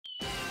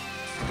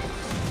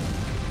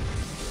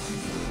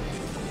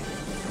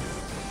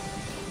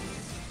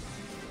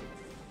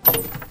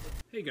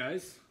Hey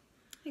guys.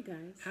 Hey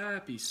guys.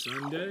 Happy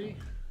Sunday.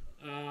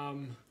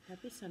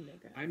 Happy Sunday,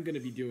 guys. I'm going to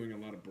be doing a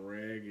lot of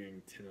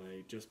bragging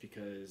tonight just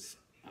because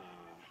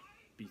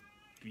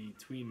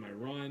between my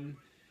run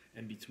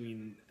and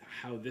between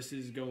how this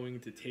is going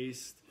to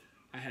taste,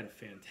 I had a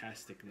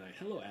fantastic night.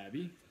 Hello,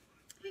 Abby.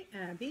 Hey,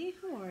 Abby.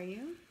 How are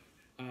you?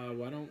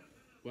 Why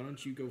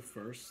don't you go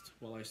first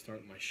while I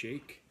start my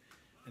shake,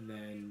 and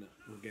then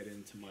we'll get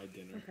into my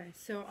dinner. Okay,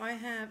 so I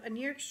have a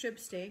New York strip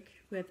steak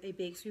with a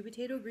baked sweet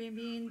potato, green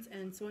beans,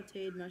 and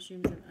sauteed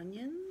mushrooms and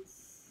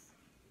onions.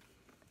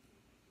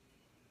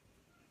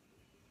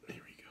 There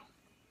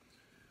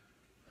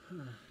we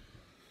go.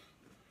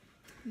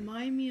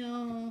 My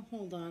meal,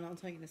 hold on, I'll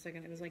tell you in a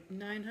second. It was like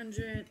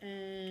 900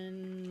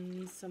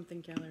 and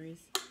something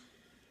calories.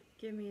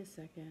 Give me a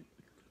second.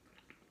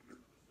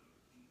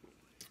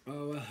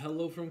 Oh,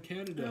 hello from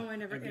Canada. Oh, I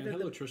never Again, added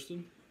hello,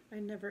 Tristan. I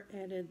never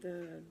added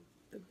the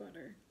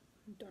butter.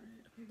 Darn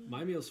it. Hold on.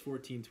 My meal's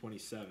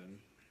 $14.27.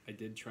 I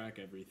did track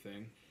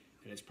everything,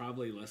 and it's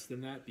probably less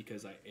than that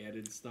because I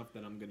added stuff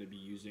that I'm going to be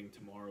using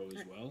tomorrow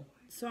as well.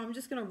 So I'm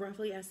just going to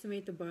roughly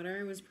estimate the butter.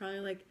 It was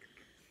probably like,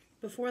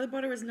 before the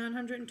butter was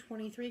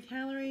 923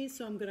 calories,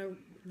 so I'm going to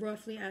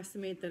roughly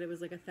estimate that it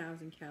was like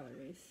 1,000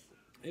 calories.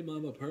 Hey,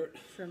 Mama Pert.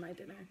 For my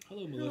dinner.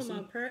 Hello, Melissa. Hello,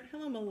 Mama Pert.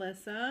 Hello,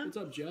 Melissa. What's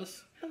up,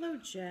 Jess? Hello,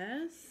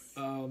 Jess.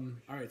 All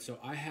right, so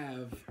I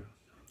have,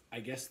 I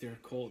guess they're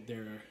called,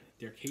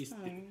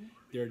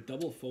 they're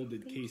double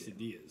folded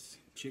quesadillas.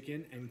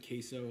 Chicken and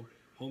queso,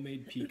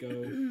 homemade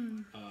pico,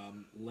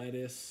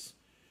 lettuce,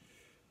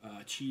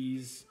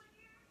 cheese,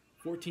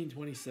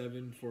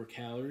 1427 for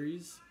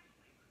calories.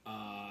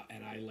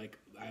 And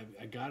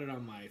I got it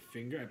on my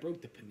finger. I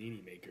broke the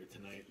panini maker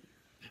tonight.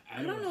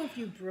 I don't know if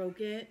you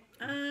broke it.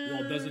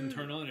 Well, it doesn't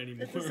turn on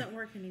anymore. It doesn't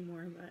work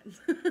anymore, but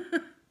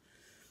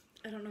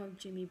I don't know if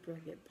Jimmy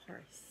broke it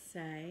per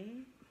se.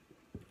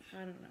 I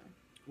don't know.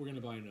 We're going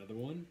to buy another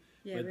one.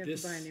 Yeah, but we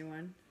have to buy a new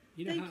one.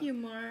 Thank you,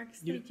 Marks.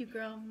 Thank you,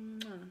 girl.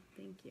 Mwah.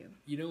 Thank you.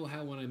 You know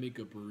how when I make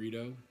a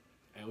burrito,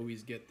 I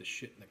always get the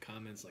shit in the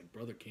comments like,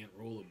 brother can't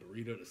roll a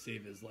burrito to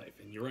save his life.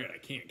 And you're right, I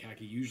can't.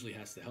 Kaki usually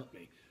has to help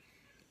me.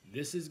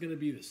 This is going to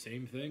be the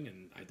same thing,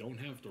 and I don't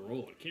have to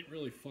roll it. Can't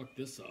really fuck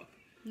this up.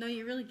 No,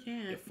 you really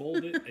can't. You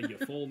fold it, and you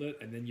fold it,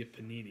 and then you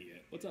panini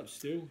it. What's up,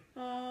 Stu?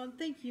 Oh,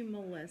 thank you,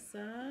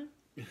 Melissa.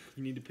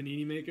 You need a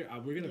panini maker?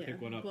 We're going to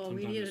pick one up well,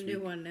 sometime we need this a new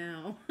week. one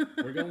now.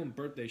 We're going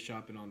birthday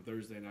shopping on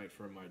Thursday night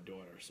for my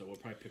daughter, so we'll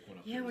probably pick one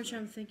up Yeah, Thursday. which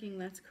I'm thinking,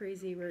 that's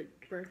crazy. We're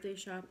birthday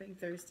shopping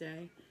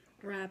Thursday,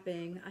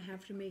 wrapping. I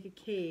have to make a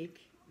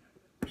cake.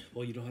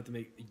 Well, you don't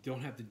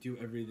have to do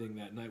everything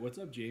that night. What's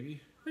up, Jamie?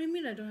 What do you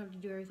mean I don't have to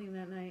do everything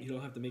that night? You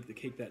don't have to make the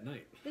cake that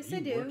night. Yes, Are I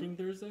you do. working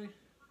Thursday?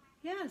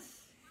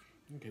 Yes.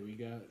 Okay, you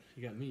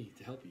got me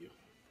to help you.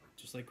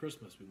 Just like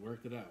Christmas, we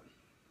worked it out.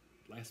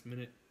 Last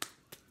minute,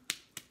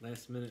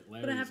 Larry's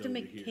But I have to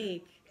make here.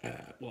 cake.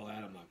 Well, that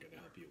I'm not going to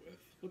help you with.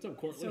 What's up,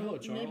 Courtland? So Hello,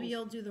 Charles. maybe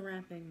you'll do the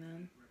wrapping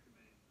then.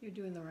 You're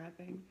doing the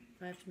wrapping.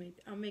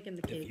 I'm making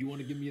the cake. If you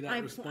want to give me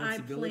that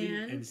responsibility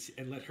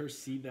and let her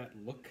see that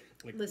look,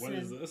 like, Listen, what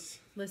is this?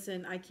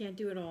 Listen, I can't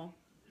do it all.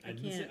 I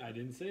can't. I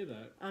didn't say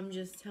that. I'm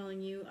just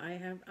telling you,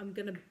 I'm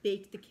gonna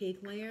bake the cake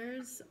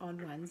layers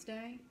on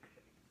Wednesday,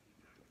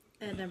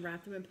 and then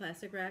wrap them in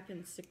plastic wrap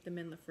and stick them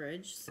in the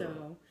fridge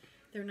so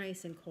they're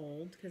nice and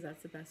cold, because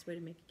that's the best way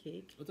to make a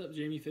cake. What's up,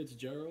 Jamie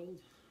Fitzgerald?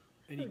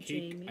 Any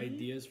cake Jamie.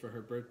 ideas for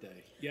her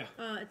birthday? Yeah.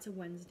 It's a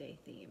Wednesday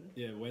theme.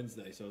 Yeah,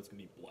 Wednesday, so it's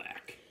gonna be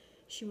black.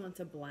 She wants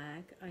a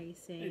black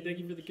icing. Hey, thank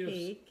you for the gifts.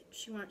 Cake.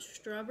 She wants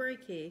strawberry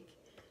cake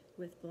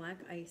with black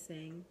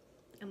icing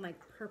and like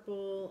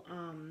purple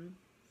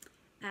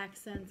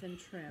accents and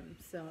trim.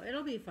 So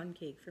it'll be a fun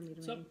cake for me to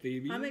What's make. up,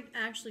 baby? I'm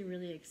actually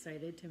really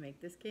excited to make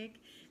this cake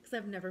because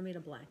I've never made a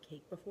black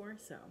cake before.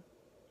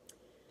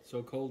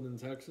 So cold in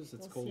Texas,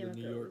 it's cold in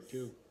New York goes.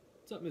 too.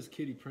 What's up, Miss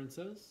Kitty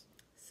Princess?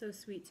 So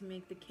sweet to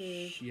make the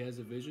cake. She has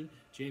a vision.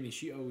 Jamie,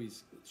 she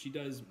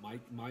does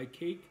my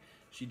cake.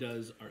 She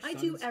does our son's I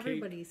do cake.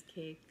 everybody's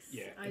cakes.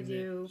 Yeah, I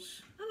do.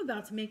 I'm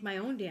about to make my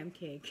own damn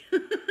cake.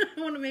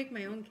 I want to make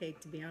my own cake,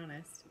 to be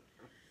honest.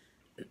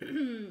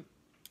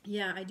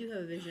 Yeah, I do have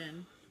a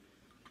vision.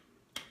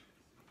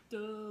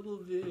 Double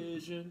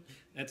vision.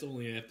 That's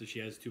only after she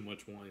has too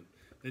much wine.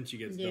 Then she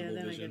gets double vision.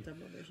 Yeah, then I get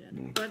double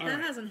vision. But that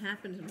hasn't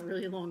happened in a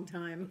really long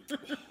time.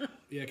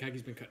 Yeah,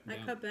 Kaki's been cutting down.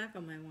 I cut back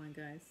on my wine,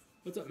 guys.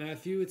 What's up,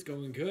 Matthew? It's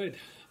going good.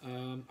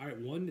 All right,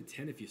 1 to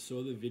 10. If you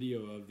saw the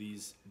video of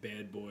these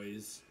bad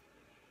boys,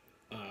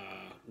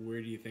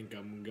 where do you think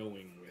I'm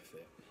going with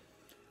it?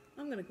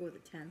 I'm gonna go with a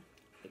 10.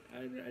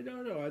 I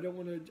don't know. I don't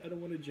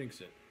want to jinx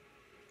it.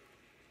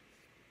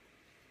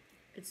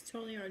 It's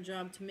totally our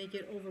job to make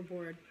it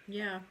overboard.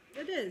 Yeah,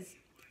 it is.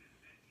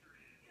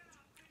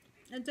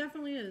 It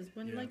definitely is.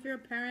 When you're a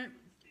parent,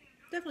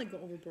 definitely go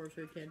overboard for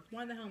your kid.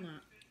 Why the hell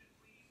not?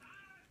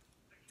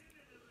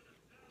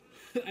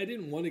 I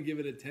didn't want to give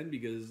it a 10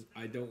 because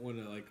I don't want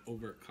to like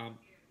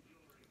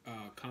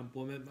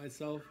compliment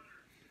myself.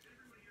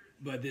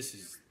 But this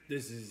is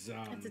it's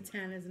a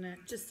 10, isn't it?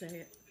 Just say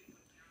it.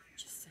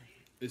 Just say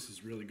it. This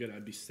is really good.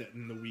 I'd be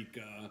setting the week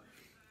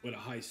with a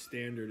high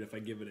standard if I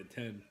give it a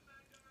 10.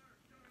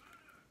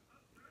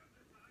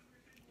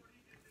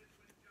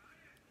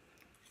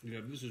 Yeah,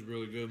 this is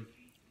really good.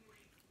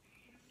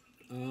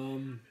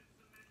 Oh,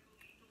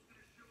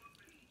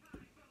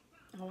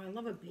 I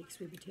love a baked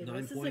sweet potato.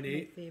 This is like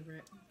my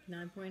favorite.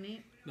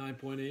 9.8?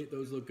 9.8.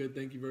 Those look good.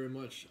 Thank you very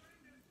much.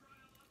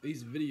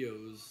 These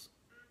videos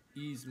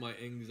ease my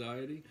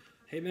anxiety.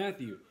 Hey,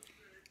 Matthew,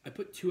 I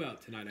put 2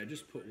 out tonight. I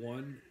just put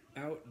 1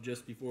 out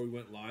just before we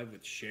went live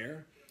with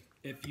Cher.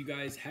 If you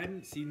guys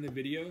hadn't seen the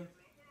video,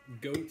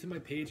 go to my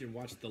page and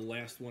watch the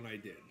last one I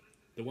did.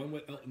 The one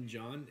with Elton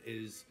John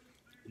is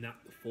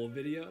not the full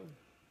video.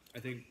 I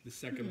think the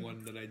second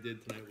one that I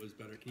did tonight was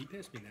better. Can you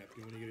pass me a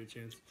napkin when you get a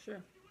chance?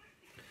 Sure.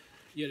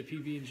 You had a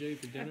PB&J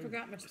for dinner? I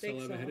forgot my steak Still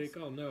have sauce. a headache?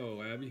 Oh,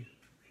 no, Abby.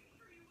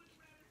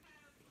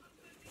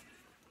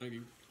 Thank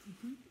you.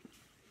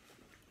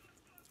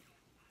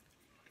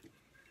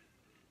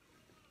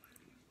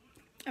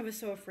 I was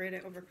so afraid I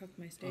overcooked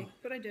my steak,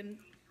 but I didn't.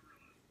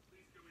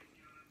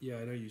 Yeah,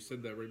 I know you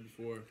said that right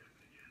before.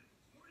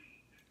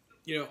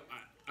 You know,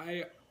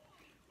 I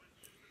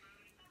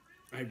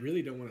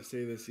really don't want to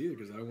say this either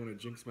because I want to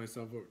jinx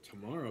myself over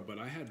tomorrow, but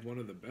I had one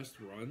of the best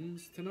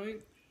runs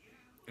tonight,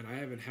 and I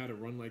haven't had a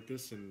run like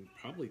this in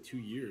probably 2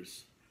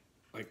 years.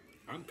 Like,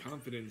 I'm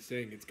confident in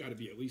saying it's got to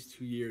be at least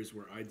 2 years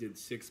where I did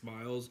 6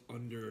 miles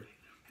under,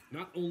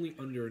 not only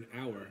under an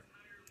hour,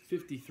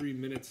 53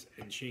 minutes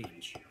and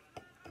change.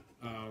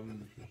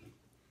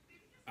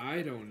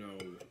 I don't know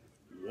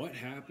what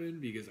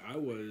happened because I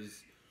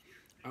was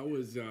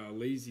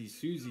lazy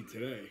Susie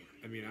today.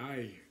 I mean,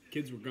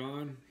 kids were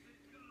gone.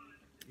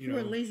 You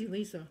were lazy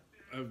Lisa.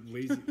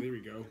 Lazy. There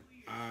we go.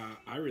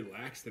 I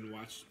relaxed and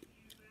watched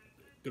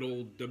good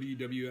old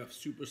WWF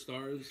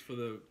superstars for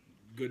the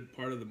good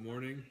part of the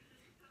morning,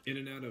 in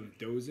and out of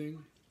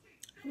dozing.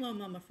 Hello,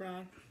 Mama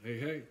Frog. Hey,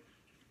 hey.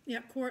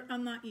 Yeah, Court,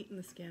 I'm not eating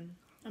the skin.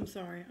 I'm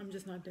sorry. I'm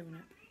just not doing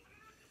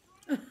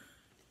it.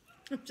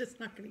 I'm just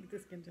not going to eat the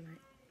skin tonight.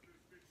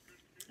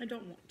 I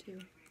don't want to.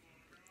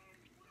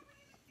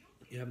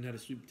 You haven't had a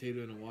sweet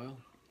potato in a while?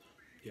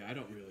 Yeah, I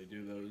don't really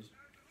do those.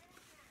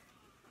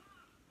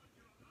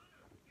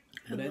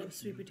 I love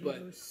sweet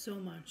potatoes so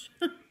much.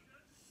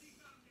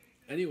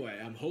 Anyway,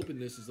 I'm hoping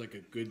this is like a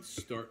good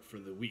start for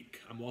the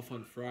week. I'm off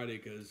on Friday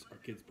because our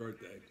kid's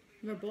birthday.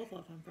 We're both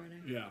off on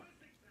Friday. Yeah.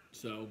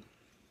 So,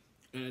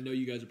 and I know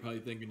you guys are probably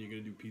thinking you're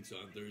going to do pizza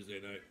on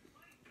Thursday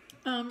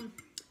night.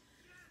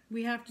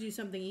 We have to do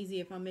something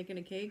easy. If I'm making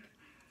a cake,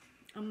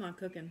 I'm not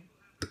cooking.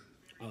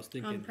 I was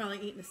thinking... I'm probably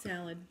eating a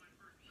salad.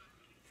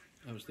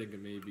 I was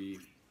thinking maybe...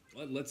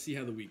 Let's see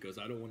how the week goes.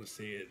 I don't want to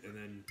say it and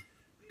then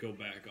go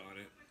back on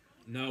it.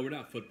 No, we're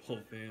not football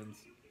fans.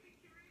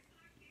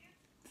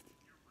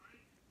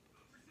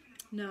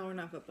 No, we're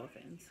not football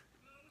fans.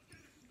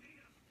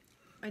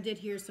 I did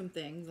hear some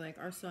things, like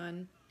our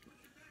son...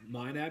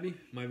 Mine, Abby?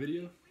 My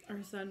video?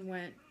 Our son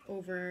went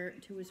over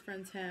to his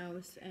friend's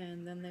house,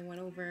 and then they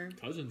went over...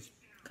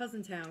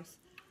 Cousin's house.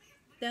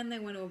 Then they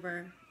went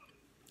over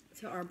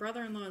to our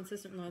brother-in-law and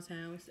sister-in-law's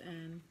house,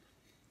 and,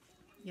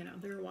 you know,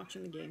 they were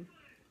watching the game.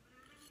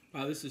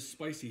 Wow, this is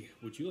spicy.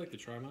 Would you like to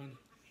try mine?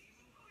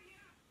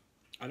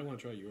 I don't want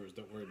to try yours.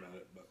 Don't worry about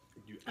it. But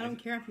I don't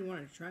care if you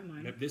wanted to try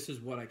mine. This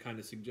is what I kind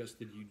of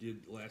suggested you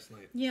did last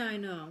night. Yeah, I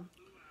know.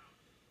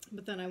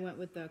 But then I went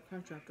with the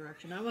Crunchwrap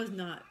direction. I was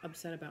not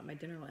upset about my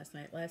dinner last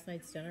night. Last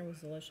night's dinner was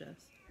delicious.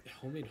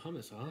 Homemade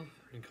hummus, huh?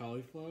 And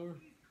cauliflower?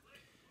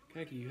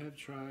 Kaki, you have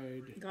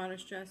tried...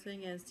 Goddess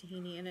dressing has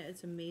tahini in it.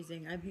 It's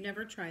amazing. I've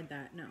never tried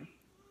that, no.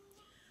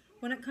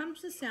 When it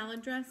comes to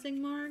salad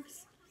dressing,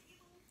 Marks,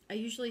 I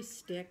usually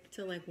stick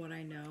to, like, what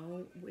I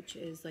know, which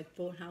is, like,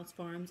 Boathouse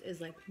Farms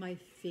is, like, my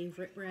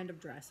favorite brand of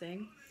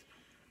dressing.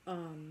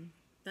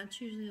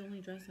 That's usually the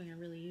only dressing I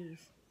really use.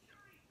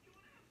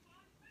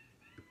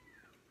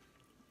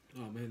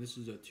 Oh, man, this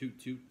is a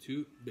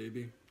toot,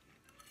 baby.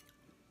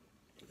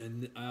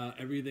 And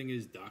everything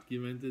is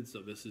documented,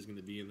 so this is going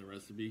to be in the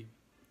recipe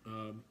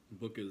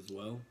book as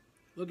well.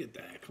 Look at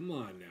that. Come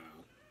on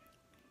now.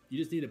 You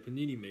just need a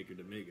panini maker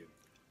to make it.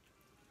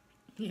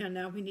 Yeah,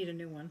 now we need a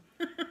new one.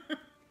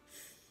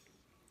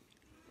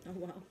 Oh,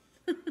 wow.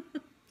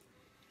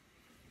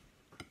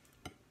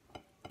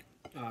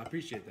 I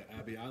appreciate that,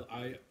 Abby.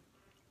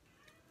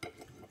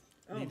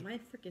 My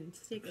freaking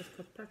steak was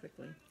cooked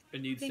perfectly. I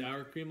need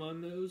sour cream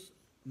on those.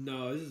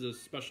 No, this is a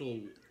special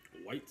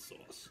white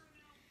sauce.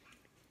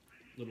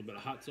 A little bit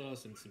of hot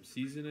sauce and some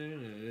seasoning,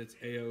 and it's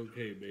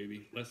A-okay,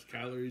 baby. Less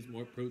calories,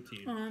 more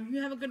protein.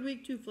 You have a good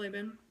week too,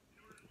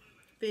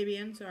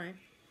 Fabian, sorry.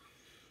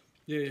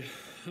 Yeah.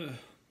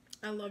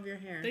 I love your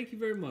hair. Thank you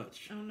very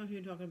much. I don't know who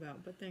you're talking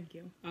about, but thank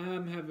you.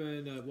 I'm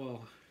having,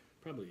 well,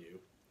 probably you.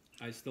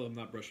 I still am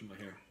not brushing my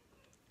hair.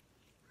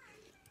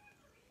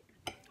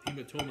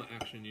 Hematoma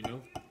action, you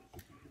know?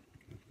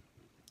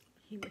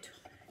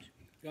 Hematoma action.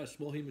 Got a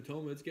small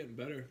hematoma. It's getting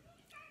better.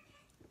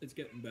 It's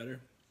getting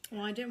better.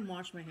 Well, I didn't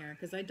wash my hair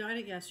because I dyed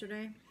it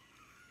yesterday.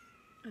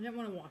 I didn't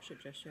want to wash it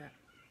just yet.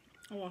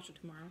 I'll wash it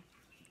tomorrow.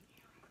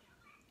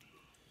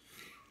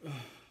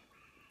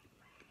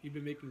 You've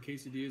been making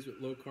quesadillas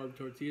with low carb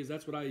tortillas.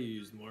 That's what I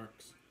used,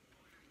 Marks.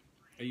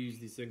 I use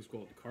these things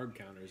called carb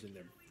counters, and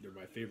they're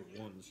my favorite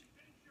ones.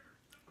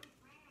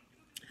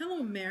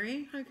 Hello,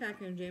 Mary. Hi,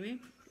 Kathy and Jamie.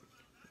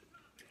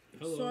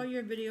 Hello. Saw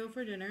your video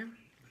for dinner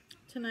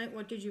tonight.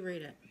 What did you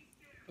rate it?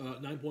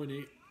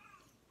 9.8.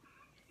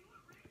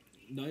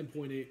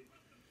 9.8.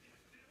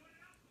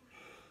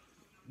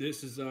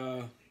 This is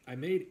I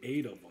made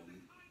 8 of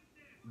them,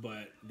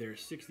 but they're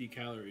 60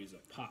 calories a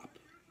pop.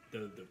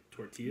 The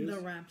tortillas.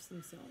 The wraps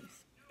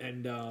themselves.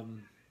 And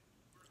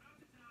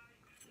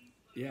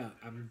yeah,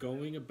 I'm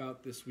going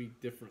about this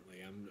week differently.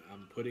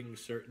 I'm putting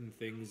certain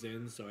things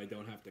in so I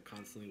don't have to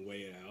constantly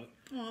weigh it out.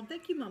 Oh,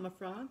 thank you, Mama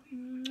Frog.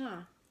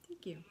 Mwah.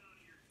 Thank you.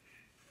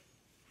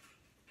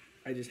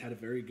 I just had a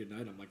very good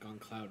night. I'm like on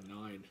cloud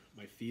 9.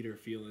 My feet are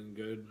feeling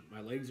good.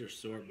 My legs are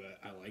sore, but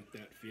I like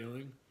that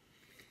feeling.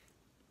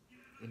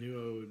 I knew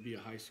it would be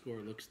a high score.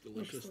 Looks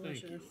delicious.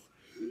 Thank you.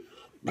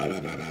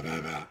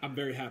 I'm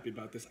very happy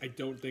about this. I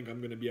don't think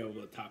I'm gonna be able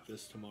to top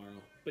this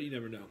tomorrow, but you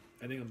never know.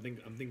 I'm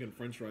thinking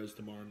French fries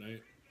tomorrow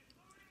night.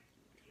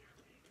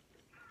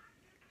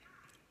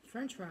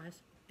 French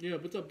fries. Yeah,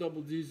 what's up,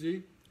 Double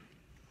DZ?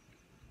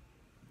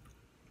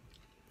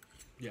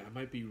 Yeah, I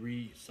might be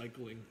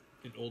recycling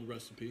an old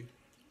recipe.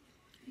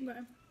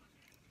 Okay.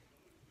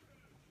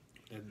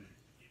 And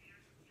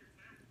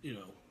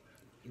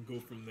go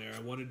from there. I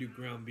want to do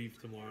ground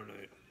beef tomorrow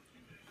night.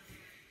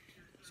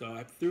 So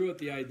I threw out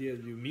the idea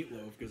to do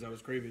meatloaf because I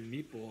was craving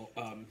meatloaf.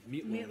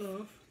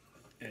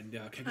 And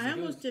I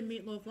almost did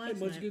meatloaf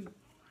last night. Good.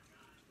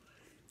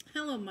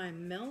 Hello, my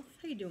MILF.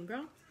 How you doing,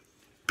 girl?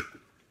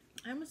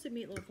 I almost did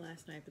meatloaf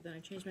last night, but then I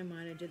changed my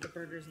mind. I did the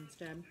burgers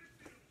instead.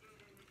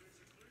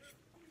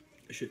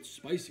 That shit's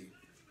spicy.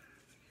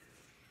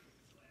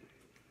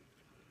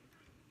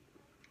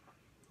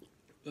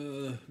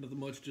 Nothing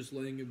much, just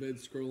laying in bed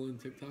scrolling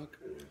TikTok.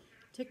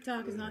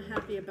 TikTok is not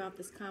happy about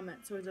this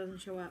comment, so it doesn't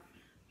show up.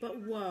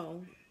 But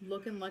whoa,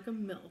 looking like a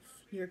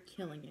MILF. You're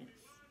killing it.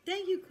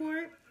 Thank you,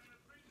 Court.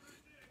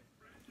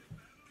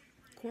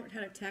 Court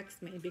had to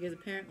text me because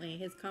apparently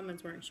his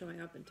comments weren't showing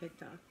up in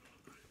TikTok.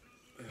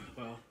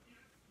 Well.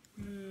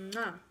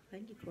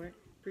 Thank you, Court.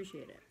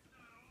 Appreciate it.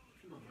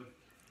 Come on, bud.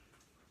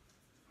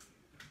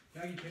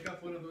 Maggie, pick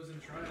up one of those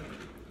and try it.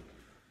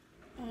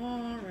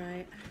 All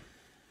right.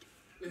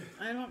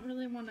 I don't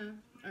really want to.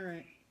 All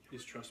right.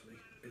 Just trust me.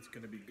 It's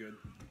going to be good.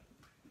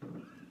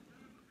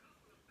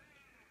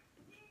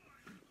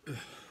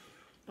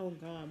 Oh,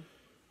 God.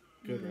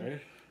 Good,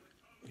 right?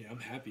 Yeah, I'm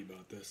happy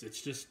about this.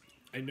 It's just,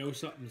 I know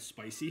something's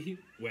spicy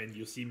when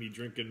you see me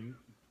drinking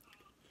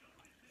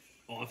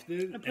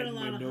often. I put a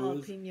lot of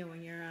jalapeno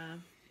in your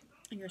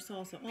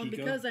salsa. Well, Pico?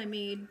 because I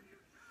made,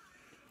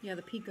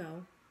 the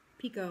pico,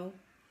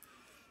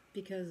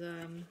 because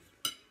I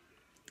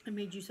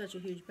made you such a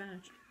huge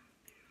batch.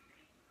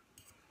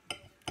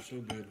 So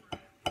good.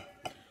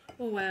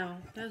 Oh, wow.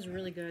 That was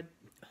really good.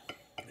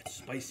 It's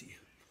spicy.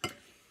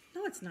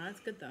 No, it's not. It's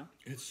good, though.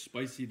 It's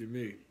spicy to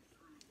me,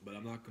 but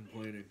I'm not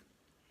complaining.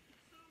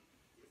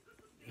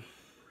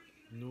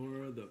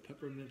 Nora, the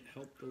peppermint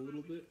helped a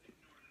little bit.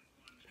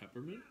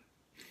 Peppermint?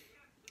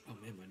 Oh,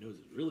 man, my nose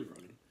is really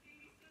running.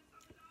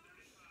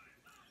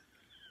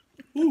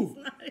 Ooh! It's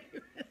not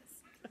even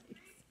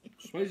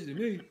spicy. Spicy to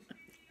me.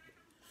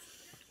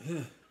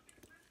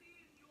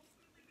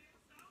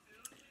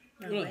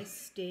 No, my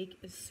steak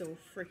is so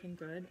freaking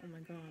good. Oh my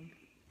god.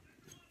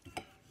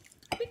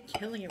 I've been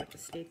killing it with the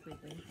steak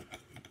lately.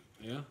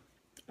 Yeah?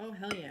 Oh,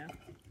 hell yeah.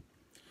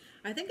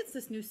 I think it's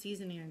this new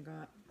seasoning I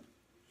got.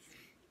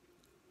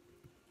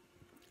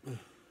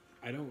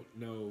 I don't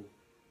know.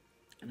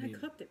 And I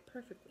cooked it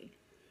perfectly.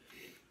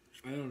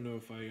 I don't know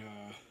if I'm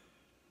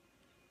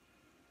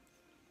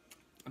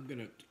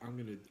gonna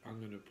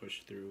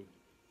push through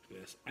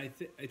this. I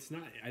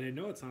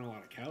know it's not a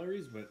lot of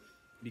calories, but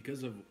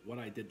because of what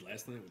I did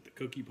last night with the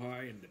cookie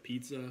pie and the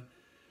pizza, and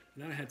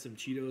then I had some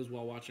Cheetos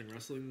while watching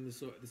wrestling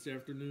this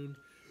afternoon.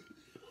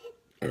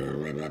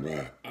 I'm not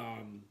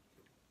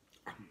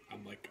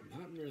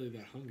really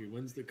that hungry.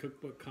 When's the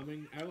cookbook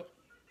coming out?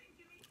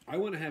 I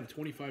want to have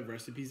 25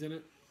 recipes in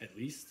it at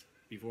least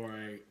before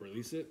I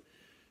release it.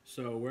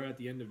 So we're at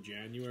the end of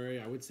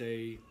January. I would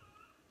say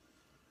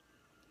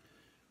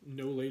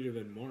no later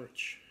than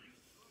March.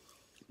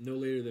 No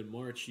later than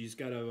March. She's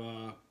got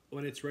to,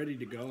 when it's ready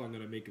to go, I'm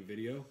going to make a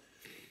video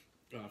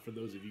for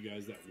those of you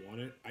guys that want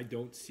it. I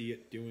don't see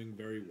it doing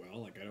very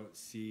well. Like, I don't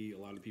see a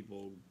lot of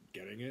people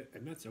getting it,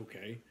 and that's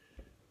okay.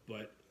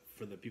 But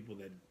for the people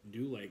that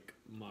do like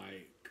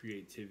my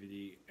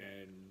creativity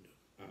and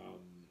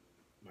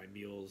my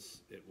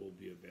meals, it will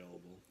be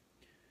available.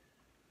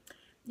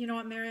 You know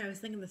what, Mary? I was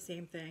thinking the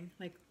same thing.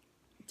 Like,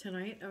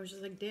 tonight, I was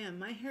just like, damn,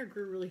 my hair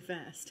grew really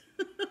fast.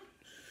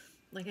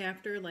 Like,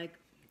 after,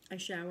 I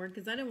showered,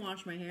 because I didn't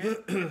wash my hair.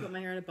 I put my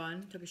hair in a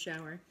bun, took a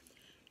shower,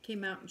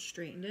 came out and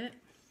straightened it.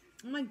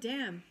 I'm like,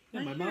 damn,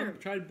 my mom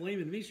tried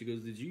blaming me. She goes,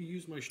 did you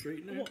use my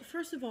straightener? Well,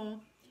 first of all,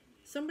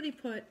 somebody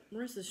put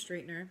Marissa's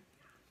straightener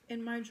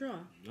in my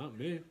drawer. Not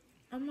me.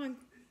 I'm like,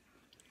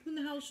 who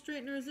the hell's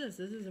straightener is this?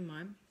 This isn't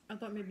mine. I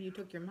thought maybe you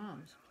took your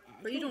mom's.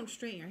 But you don't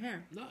straighten your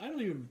hair. No, I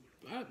don't even.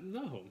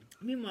 No.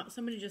 Meanwhile,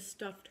 somebody just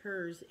stuffed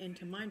hers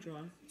into my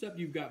drawer. What's up,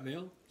 You've Got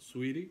Mail,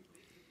 sweetie?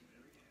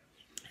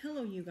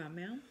 Hello, You Got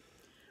Mail.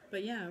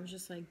 But yeah, I was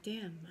just like,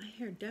 damn, my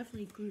hair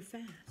definitely grew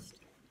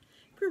fast.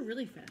 Grew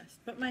really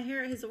fast. But my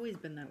hair has always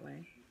been that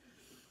way.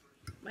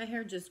 My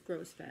hair just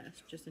grows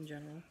fast, just in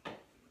general.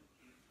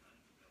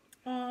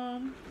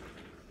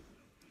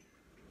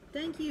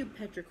 Thank you,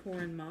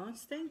 Petricorn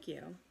Moss. Thank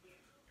you.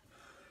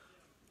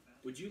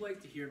 Would you like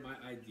to hear my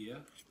idea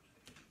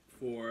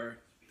for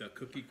the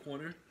cookie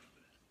corner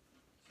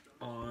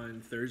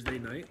on Thursday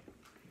night?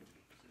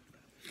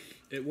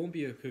 It won't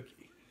be a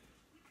cookie.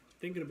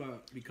 Thinking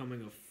about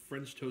becoming a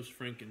French toast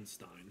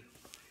Frankenstein.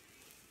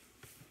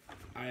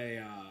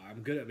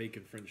 I'm good at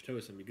making French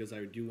toast, and because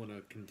I do want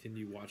to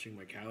continue watching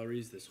my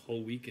calories this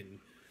whole week and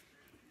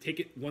take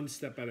it one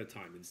step at a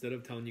time. Instead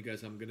of telling you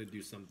guys I'm going to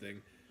do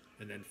something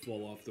and then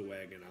fall off the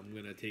wagon, I'm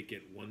going to take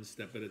it one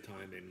step at a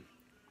time and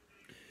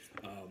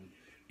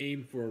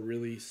aim for a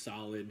really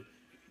solid,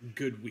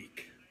 good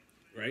week,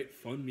 right?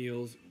 Fun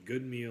meals,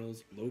 good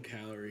meals, low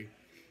calorie,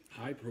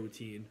 high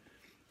protein.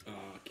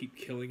 Keep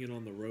killing it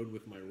on the road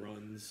with my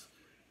runs.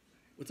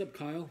 What's up,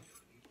 Kyle?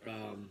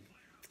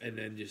 And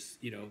then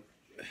just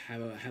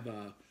have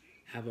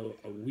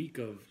a week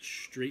of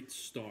straight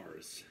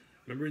stars.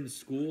 Remember in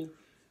school,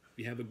 if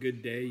you have a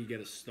good day, you get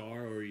a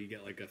star or you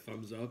get like a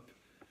thumbs up.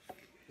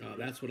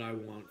 That's what I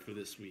want for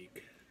this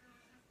week.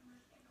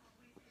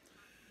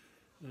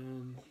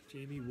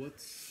 Jamie,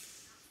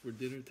 what's for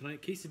dinner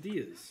tonight?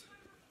 Quesadillas.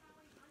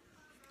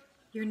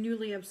 You're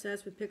newly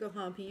obsessed with pickled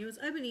jalapenos.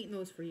 I've been eating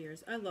those for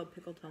years. I love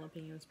pickled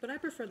jalapenos, but I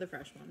prefer the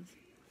fresh ones.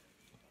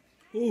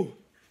 Ooh.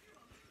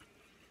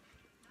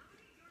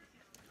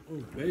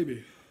 Oh,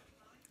 baby.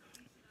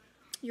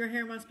 Your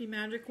hair must be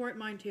magic, Court.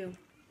 Mine too.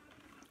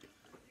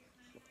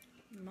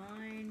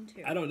 Mine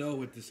too. I don't know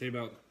what to say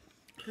about...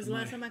 Because the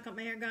last time I cut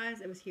my hair, guys,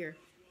 it was here.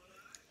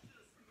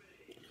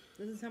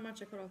 This is how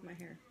much I cut off my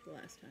hair the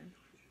last time.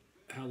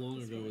 How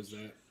long ago was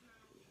that?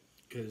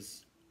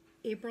 Because...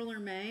 April or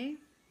May.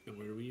 And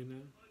where are we in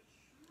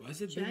now?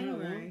 Was it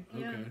January?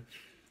 Been that long?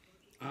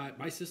 Yeah. Okay.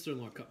 My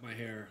sister-in-law cut my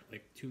hair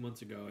like 2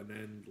 months ago, and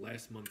then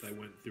last month I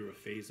went through a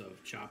phase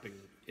of chopping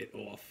it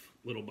off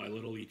little by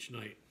little each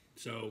night.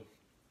 So,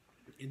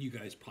 and you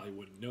guys probably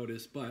wouldn't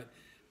notice, but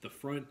the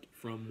front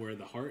from where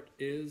the heart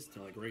is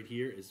to like right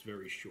here is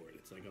very short.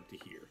 It's like up to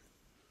here.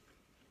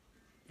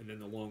 And then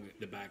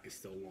the back is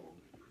still long.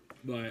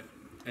 But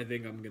I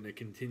think I'm going to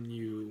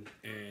continue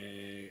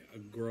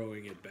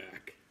growing it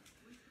back.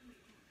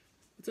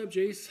 What's up,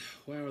 Jace?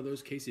 Wow, are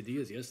those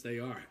quesadillas? Yes, they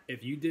are.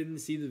 If you didn't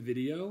see the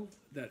video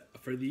that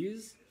for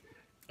these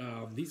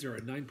are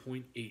a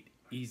 9.8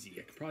 easy.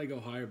 I could probably go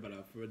higher, but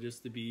for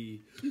just to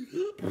be,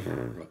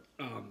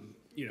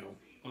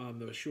 on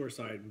the shore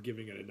side, I'm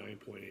giving it a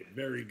 9.8.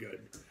 Very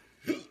good.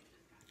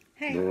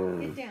 Hey,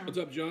 get down. What's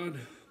up, John?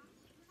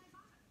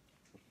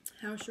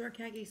 How short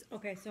khakis?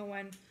 Okay, so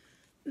when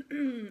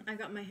I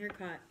got my hair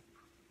cut,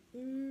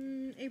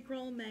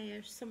 April,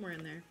 May-ish, somewhere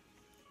in there.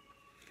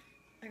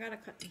 I got a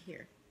cut to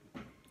here.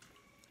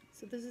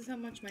 So this is how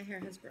much my hair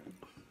has grown.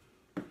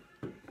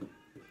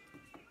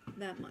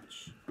 That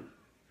much.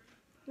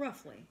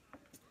 Roughly.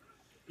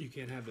 You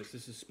can't have this.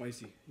 This is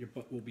spicy. Your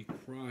butt will be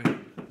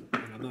crying.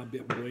 And I'm not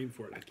being blamed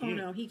for it. I can't.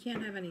 Oh no, he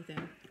can't have anything.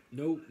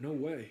 No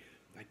way.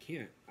 I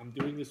can't. I'm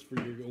doing this for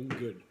your own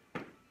good.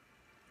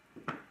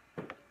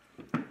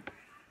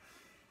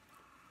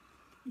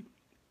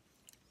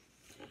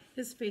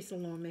 His face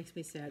alone makes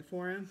me sad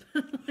for him.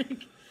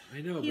 I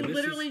know. He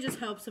literally just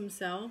helps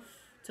himself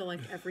to like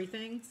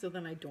everything, so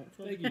then I don't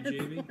feel Thank bad you,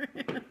 Jamie. for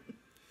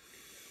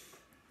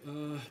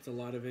him. It's a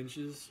lot of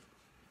inches.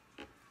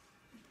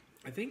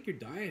 I think your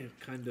diet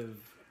kind of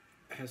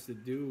has to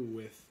do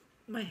with...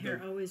 My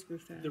hair always grew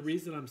fast. The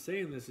reason I'm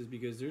saying this is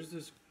because there's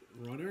this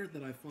runner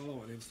that I follow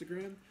on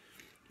Instagram,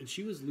 and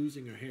she was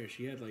losing her hair.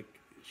 She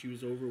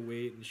was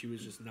overweight, and she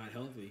was just not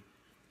healthy.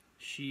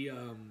 She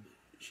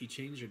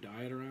changed her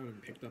diet around and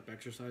picked up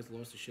exercise,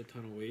 lost a shit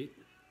ton of weight.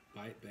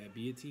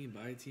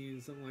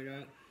 Biotin, something like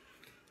that.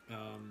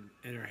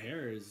 And her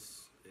hair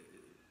is,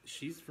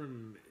 she's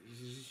from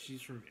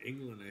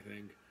England, I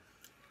think.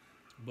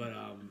 But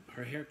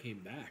her hair came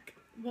back.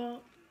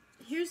 Well,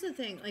 here's the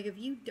thing. Like, if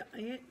you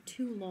diet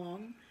too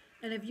long,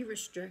 and if you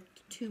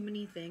restrict too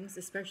many things,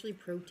 especially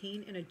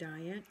protein in a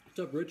diet... What's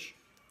up, Rich?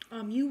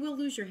 You will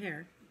lose your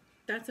hair.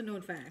 That's a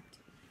known fact.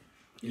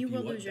 You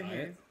will lose your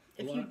hair.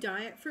 If you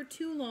diet for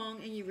too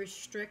long and you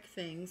restrict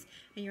things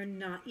and you're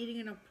not eating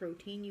enough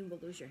protein, you will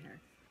lose your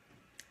hair.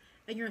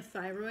 And your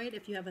thyroid,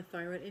 if you have a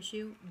thyroid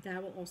issue,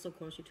 that will also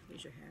cause you to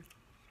lose your hair.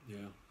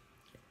 Yeah.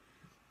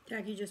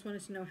 Jackie just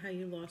wanted to know how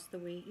you lost the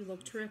weight. You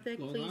look terrific.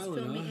 Long Please Island,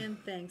 fill me in.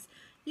 Thanks.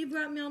 You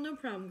brought meal, no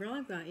problem, girl.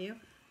 I've got you.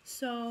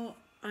 So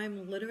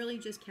I'm literally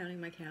just counting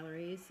my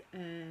calories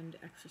and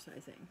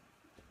exercising.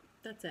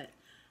 That's it.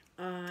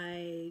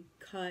 I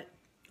cut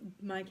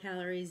my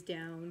calories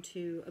down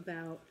to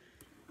about...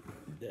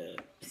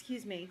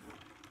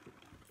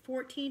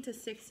 14 to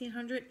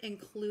 1600,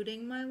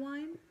 including my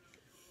wine.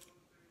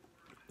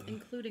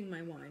 including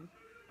my wine.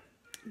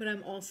 But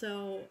I'm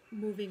also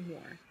moving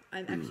more.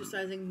 I'm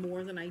exercising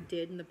more than I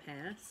did in the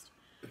past.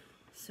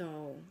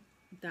 So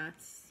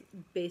that's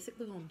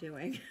basically what I'm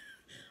doing.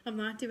 I'm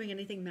not doing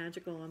anything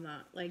magical. I'm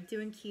not like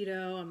doing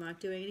keto. I'm not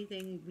doing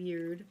anything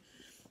weird.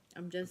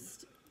 I'm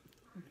just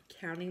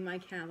counting my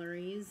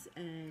calories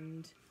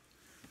and,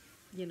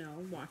 you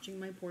know, watching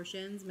my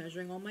portions,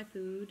 measuring all my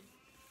food.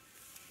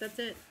 That's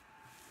it.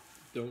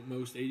 Don't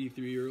most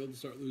 83-year-olds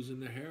start losing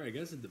their hair? I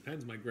guess it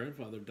depends. My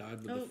grandfather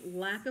died with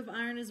lack of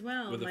iron as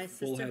well. with My a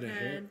full sister head of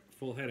hair. had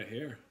Full head of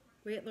hair.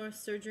 weight loss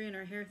surgery and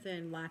her hair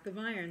thin. Lack of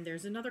iron.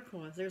 There's another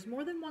cause. There's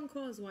more than one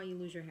cause why you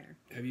lose your hair.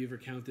 Have you ever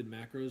counted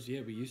macros?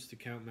 Yeah, we used to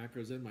count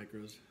macros and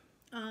micros.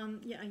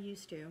 Yeah, I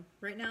used to.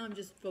 Right now I'm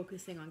just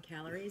focusing on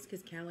calories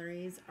because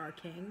calories are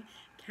king.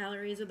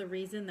 Calories are the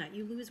reason that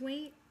you lose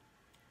weight.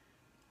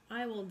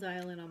 I will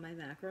dial in on my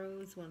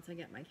macros once I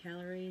get my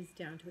calories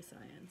down to a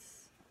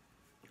science.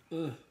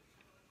 Ugh.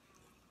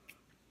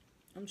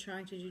 I'm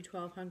trying to do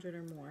 1,200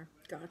 or more.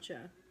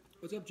 Gotcha.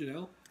 What's up,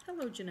 Janelle?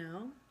 Hello,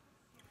 Janelle.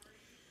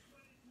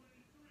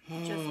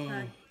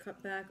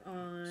 Cut back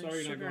on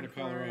Sorry you're not sugar going and to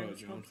Colorado, carbs.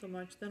 John. Hope so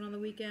much. Then on the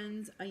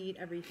weekends, I eat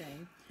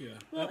everything. Yeah.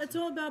 Well, it's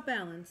all about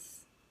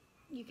balance.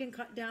 You can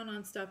cut down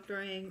on stuff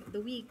during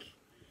the week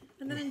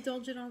and then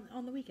indulge it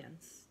on the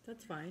weekends.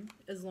 That's fine,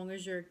 as long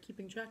as you're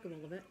keeping track of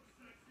all of it.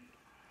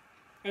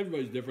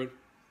 Everybody's different.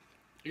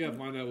 You gotta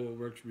find out what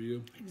works for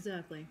you.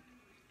 Exactly.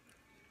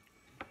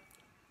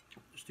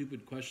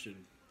 Stupid question.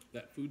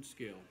 That food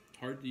scale.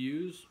 Hard to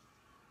use?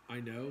 I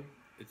know.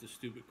 It's a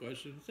stupid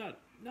question. It's not.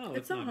 No,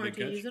 It's not hard Big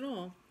to Catch. use at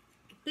all.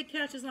 Big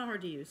Catch is not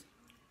hard to use.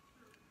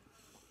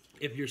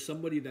 If you're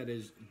somebody that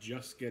is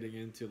just getting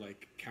into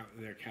like counting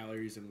their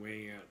calories and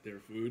weighing out their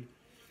food,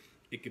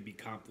 it could be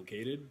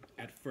complicated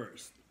at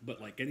first.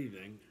 But like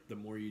anything, the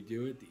more you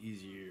do it, the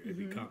easier it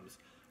becomes.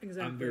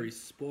 Exactly. I'm very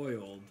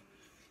spoiled.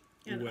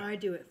 And I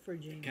do it for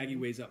Jamie. Kagi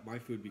weighs up my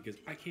food because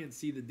I can't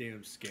see the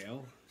damn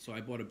scale. So I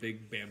bought a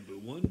big bamboo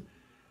one,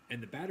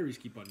 and the batteries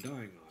keep on dying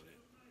on it.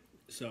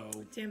 So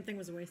Damn thing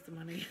was a waste of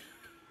money.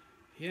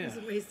 yeah, It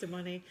was a waste of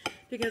money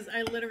because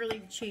I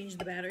literally changed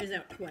the batteries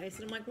out twice,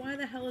 and I'm like, why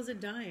the hell is it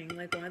dying?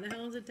 Like, why the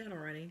hell is it dead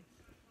already?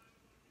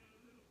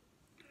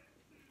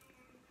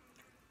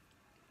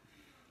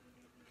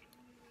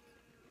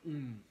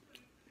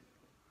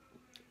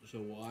 So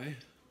why?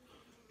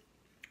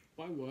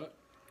 Why what?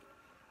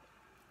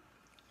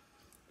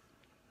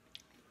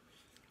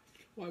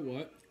 Why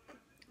what?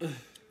 Ooh,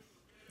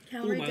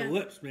 Calorie my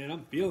lips, man.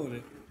 I'm feeling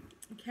it.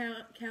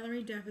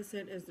 Calorie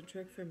deficit is the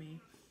trick for me.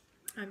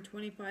 I'm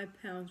 25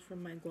 pounds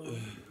from my goal.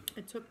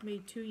 It took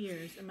me 2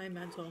 years and my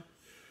mental.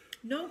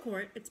 No,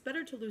 Court, it's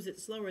better to lose it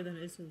slower than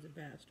it is to lose it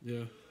fast.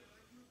 Yeah.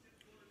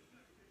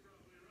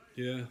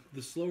 Yeah.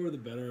 The slower, the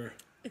better.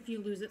 If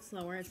you lose it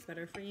slower, it's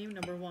better for you,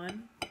 number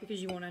one,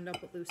 because you won't end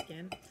up with loose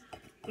skin.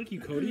 Thank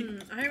you, Cody.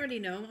 I already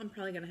know I'm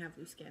probably going to have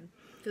loose skin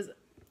because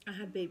I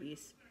had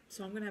babies.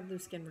 So I'm going to have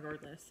loose skin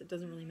regardless. It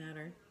doesn't really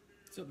matter.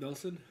 What's up,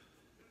 Nelson?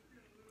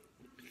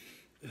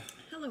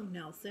 Hello,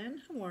 Nelson.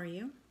 How are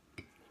you?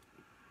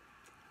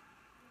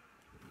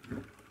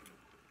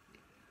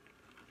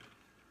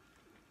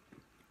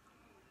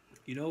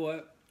 You know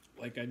what?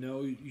 Like, I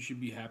know you should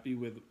be happy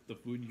with the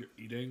food you're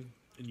eating,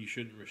 and you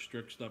shouldn't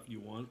restrict stuff you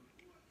want,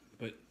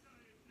 but...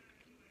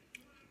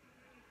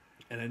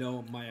 And I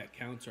know my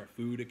accounts are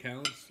food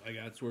accounts. Like,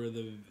 that's where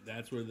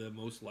the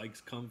most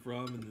likes come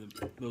from, and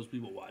those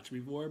people watch me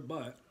for,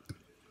 but...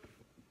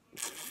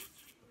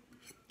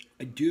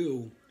 I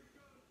do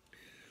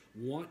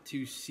want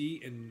to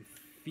see and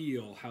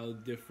feel how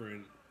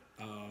different...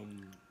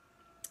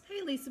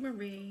 Hey, Lisa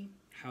Marie.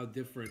 how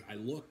different I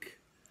look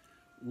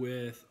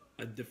with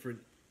a different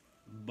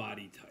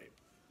body type.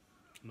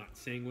 I'm not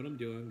saying what I'm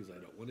doing because I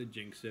don't want to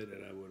jinx it,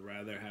 and I would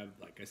rather have,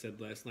 like I said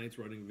last night's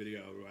running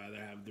video, I would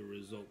rather have the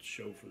results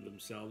show for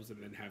themselves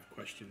and then have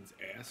questions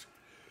asked.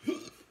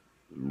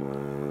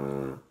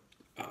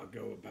 I'll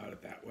go about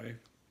it that way.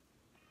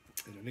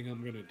 And I think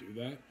I'm going to do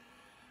that.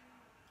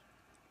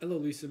 Hello,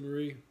 Lisa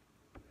Marie.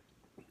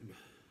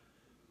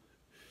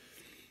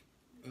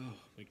 Oh,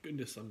 my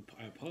goodness,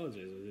 I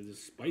apologize. The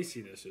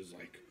spiciness is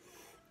like,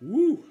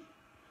 woo,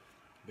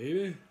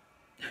 baby.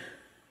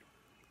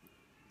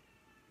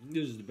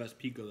 This is the best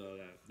pico, though,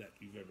 that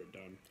you've ever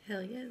done.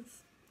 Hell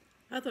yes.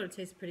 I thought it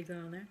tasted pretty good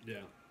on there.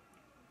 Yeah.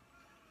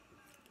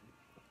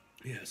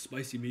 Yeah,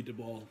 spicy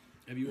meatball.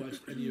 Have you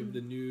watched any of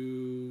the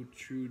new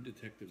True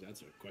Detectives?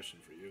 That's a question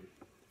for you.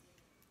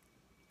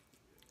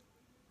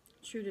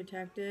 True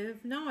Detective.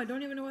 No, I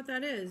don't even know what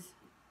that is.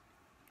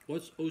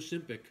 What's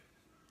Ozempic?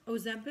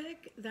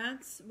 Ozempic,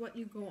 that's what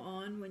you go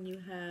on when you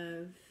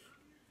have,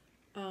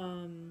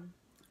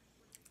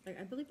 like,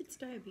 I believe it's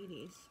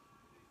diabetes.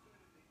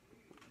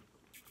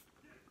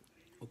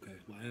 Okay,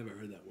 well, I haven't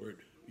heard that word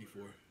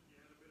before.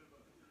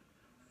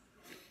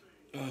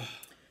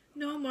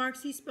 No,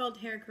 Marks, he spelled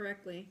hair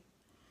correctly.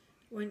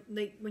 When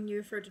you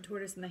refer to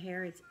tortoise in the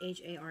hair, it's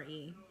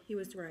H-A-R-E. He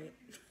was right.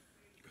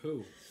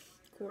 Who?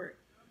 Court.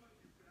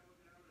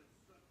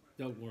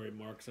 Don't worry,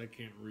 Marks. I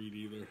can't read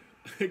either.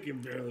 I can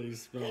barely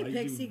spell. Hey,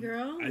 Pixie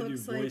girl. I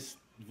Looks do like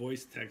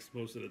voice text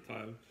most of the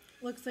time.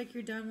 looks like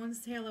you're done.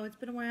 Once hello. It's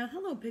been a while.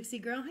 Hello, Pixie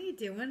girl. How you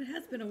doing? It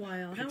has been a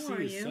while. Pixie How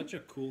are is you? such a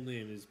cool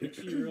name. Is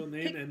Pixie your real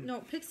name? No,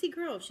 Pixie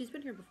girl. She's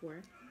been here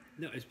before.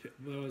 No,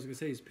 what I was gonna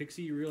say is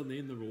Pixie your real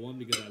name, number one,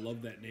 because I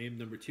love that name.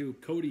 Number two,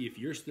 Cody, if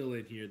you're still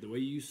in here, the way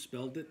you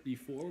spelled it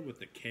before with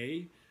the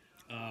K,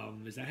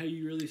 is that how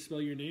you really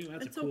spell your name?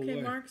 That's It's a cool okay,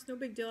 way. Marks. No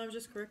big deal. I was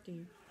just correcting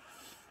you.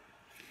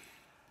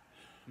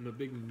 I'm a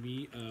big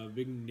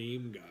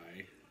name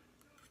guy.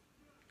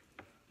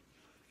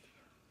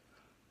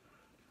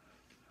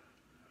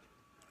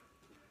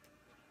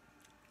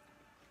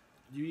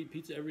 Do you eat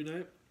pizza every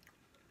night?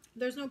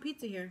 There's no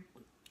pizza here.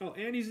 Oh,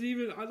 Annie's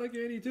even. I like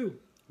Annie too.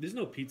 There's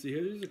no pizza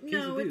here. There's a quesadillas.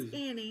 No, it's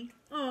Annie.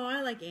 Oh,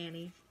 I like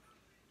Annie.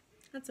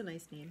 That's a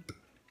nice name.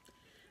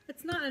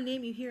 It's not a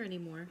name you hear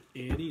anymore.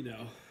 Annie,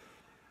 no.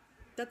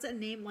 That's a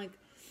name like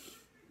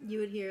you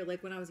would hear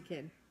like when I was a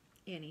kid.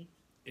 Annie.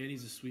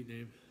 Annie's a sweet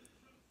name.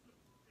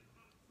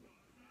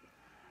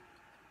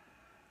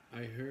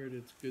 I heard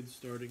it's good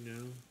starting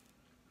now.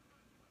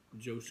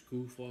 Joseph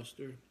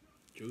Foster's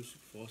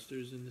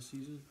in the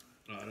season.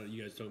 Oh, I don't.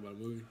 You guys talking about a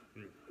movie?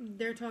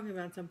 They're talking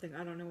about something.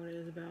 I don't know what it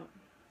is about.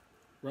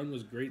 Run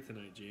was great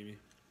tonight, Jamie.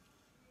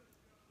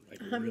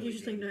 Like, I'm really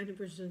usually good.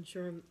 90%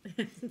 sure.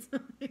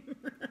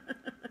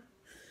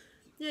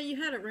 Yeah, you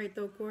had it right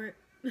though, Court.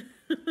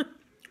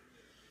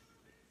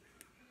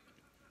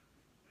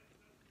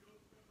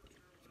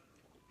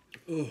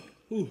 Oh,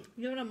 ooh. You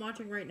know what I'm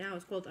watching right now?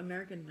 It's called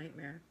American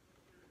Nightmare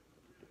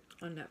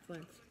on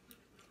Netflix.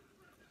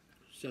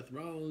 Seth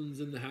Rollins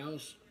in the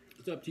house.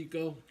 What's up,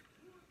 Tico?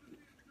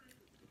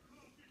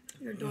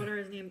 Your daughter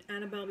is named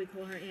Annabelle. We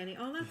call her Annie.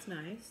 Oh, that's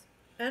nice.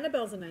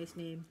 Annabelle's a nice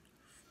name.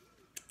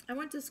 I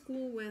went to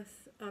school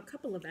with a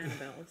couple of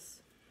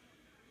Annabelles.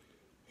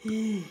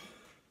 I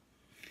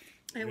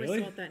always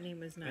Really? thought that name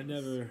was nice. I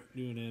never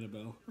knew an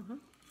Annabelle.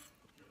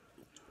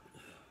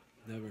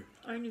 Never.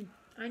 I knew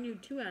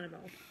two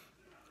Annabelles.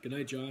 Good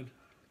night, John.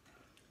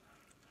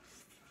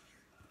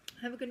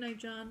 Have a good night,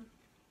 John.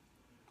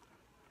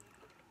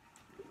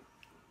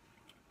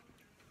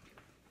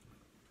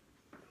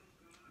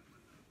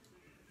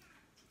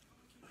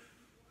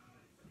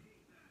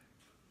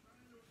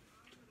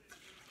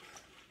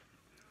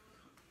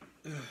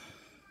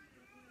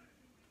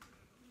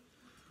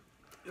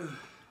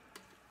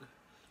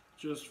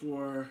 Just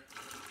for,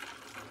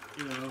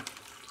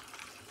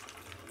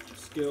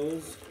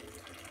 skills.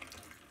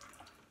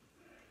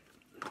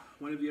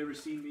 When have you ever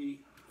seen me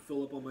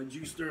fill up on my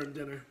juice during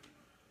dinner?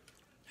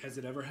 Has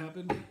it ever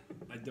happened?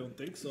 I don't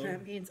think so.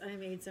 That means I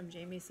made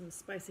Jamie some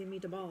spicy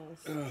meatballs.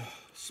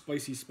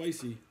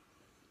 Spicy.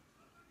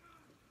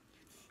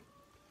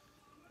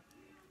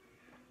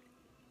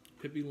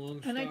 Pippi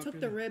Longstocking. And I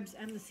took the ribs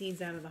and the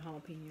seeds out of the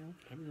jalapeno.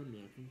 I remember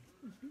that.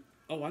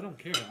 Oh, I don't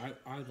care.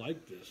 I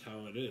like this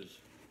how it is.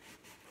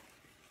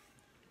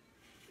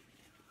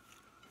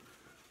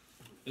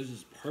 This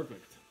is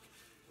perfect.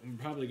 I'm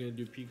probably going to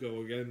do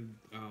pico again.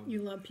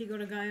 You love pico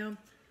de gallo?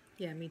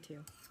 Yeah, me too.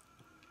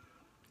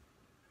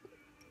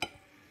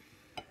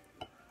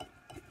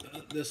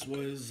 This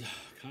was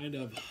kind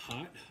of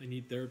hot. I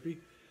need therapy.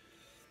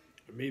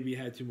 Or maybe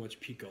I had too much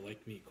pico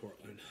like me,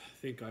 Cortland. I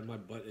think my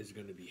butt is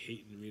going to be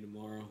hating me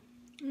tomorrow.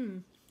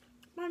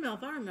 My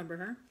mouth, I remember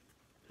her.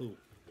 Who?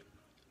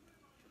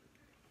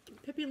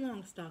 Pippi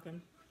Longstocking.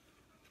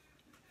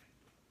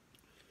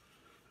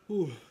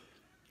 Ooh.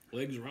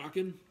 Legs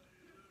rocking.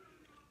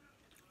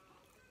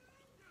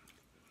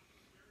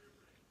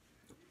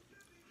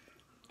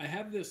 I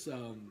have this,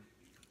 what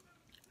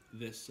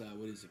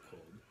is it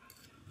called?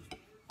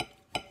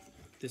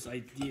 This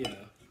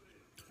idea,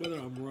 whether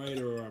I'm right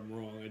or I'm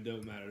wrong, it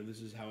don't matter.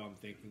 This is how I'm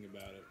thinking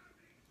about it.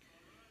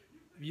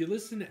 If you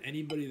listen to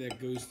anybody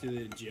that goes to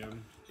the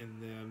gym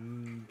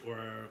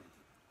or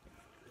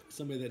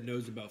somebody that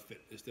knows about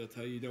fitness, they'll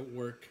tell you don't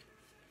work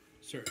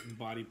certain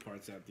body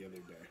parts out the other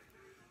day.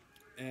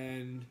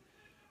 And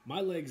my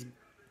legs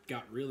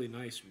got really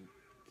nice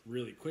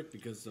really quick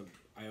because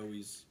I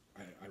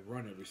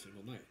run every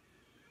single night.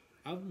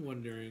 I'm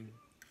wondering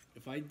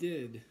if I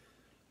did,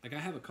 like I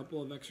have a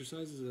couple of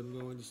exercises that I'm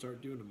going to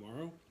start doing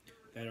tomorrow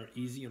that are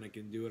easy and I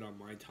can do it on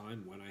my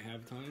time when I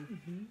have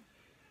time.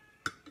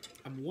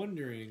 I'm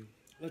wondering,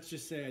 let's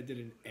just say I did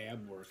an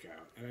ab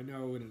workout. And I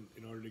know in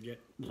order to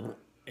get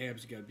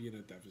abs, you got to be in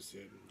a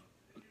deficit.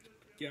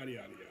 Yada,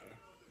 yada, yada.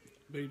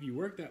 But if you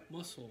work that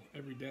muscle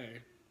every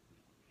day,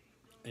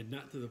 and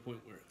not to the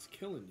point where it's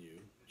killing you,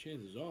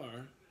 chances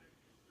are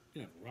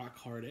you have rock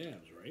hard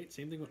abs, right?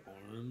 Same thing with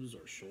arms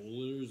or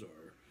shoulders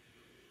or...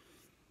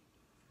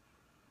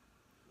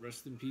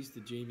 Rest in peace to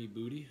Jamie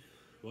Booty.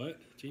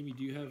 What? Jamie,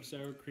 do you have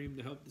sour cream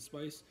to help the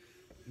spice?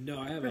 No,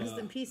 I have Rest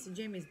in peace to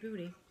Jamie's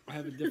booty. I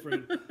have a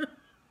different...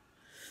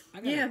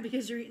 Yeah,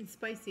 because you're eating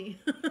spicy.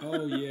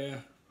 Oh,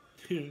 yeah.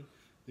 Yeah.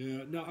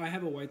 No, I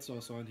have a white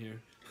sauce on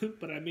here.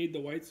 But I made the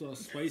white sauce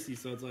spicy,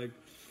 so it's like...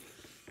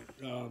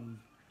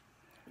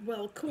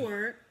 Well,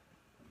 Core.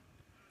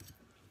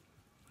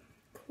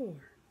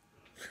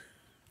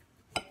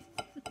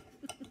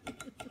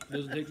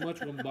 Doesn't take much.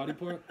 One body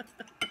part.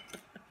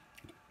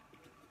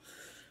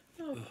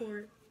 Oh,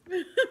 Court.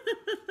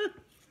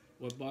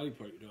 What body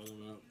part you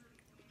talking about?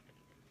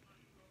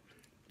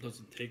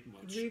 Doesn't take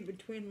much. Read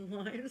between the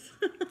lines.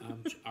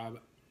 There's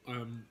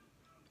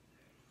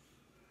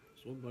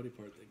one body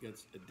part that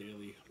gets a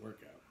daily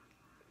workout.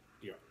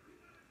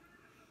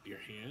 Your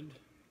hand.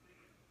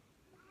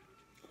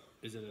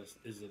 Is it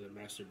a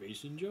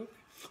masturbation joke?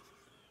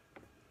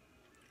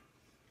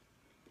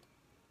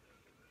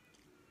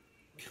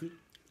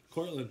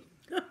 Cortland.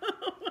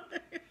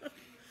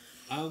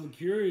 I'm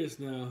curious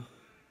now.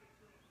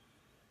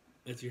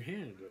 That's your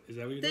hand. Is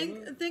that what you're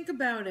talking about? Think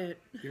about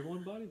it. Your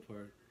one body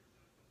part.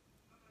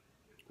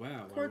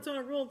 Wow. Court's on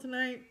a roll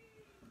tonight.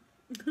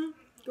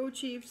 Go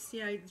Chiefs.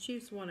 Yeah, the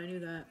Chiefs won. I knew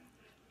that.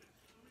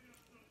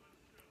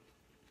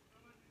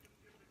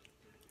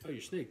 Oh,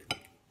 your snake.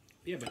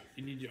 Yeah, but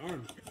you need your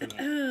arm for that.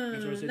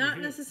 That's what I said. Not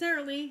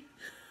necessarily.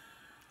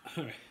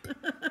 All right.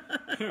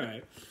 All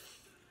right.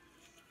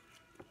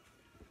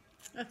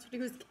 That's what he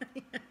was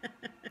getting at.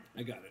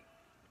 I got it.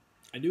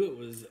 I knew it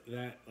was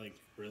that, like,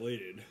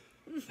 related.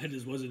 I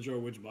just wasn't sure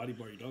which body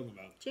part you're talking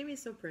about.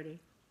 Jamie's so pretty.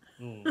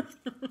 Oh.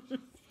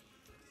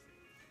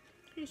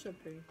 He's so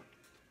pretty.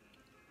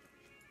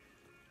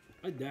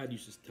 My dad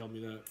used to tell me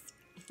that.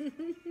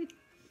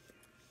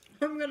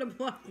 I'm gonna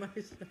block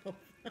myself.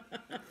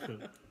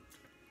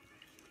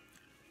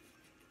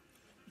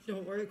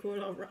 Don't worry,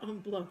 Court. I'll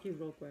unblock you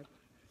real quick.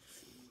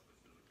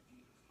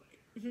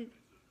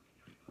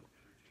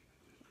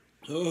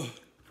 Oh.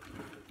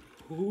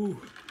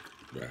 Ooh.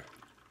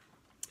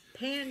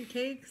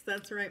 Pancakes.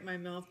 That's right, my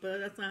mouth, but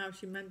that's not how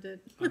she meant it.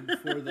 I'm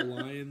for the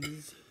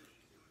Lions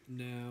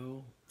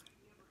now.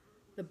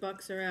 The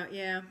Bucks are out.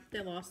 Yeah,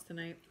 they lost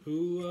tonight.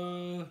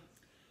 Who,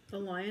 The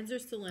Lions are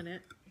still in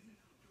it.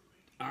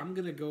 I'm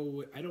going to go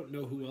with, I don't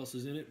know who else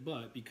is in it,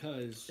 but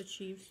because The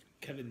Chiefs.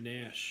 Kevin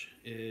Nash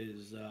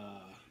is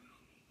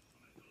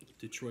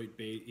Detroit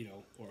bait,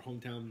 or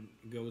hometown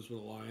goes for the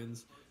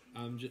Lions.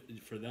 Just,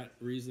 for that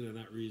reason and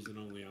that reason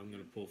only, I'm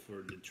going to pull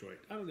for Detroit.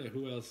 I don't know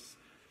who else.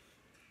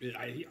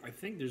 I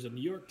think there's a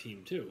New York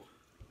team too.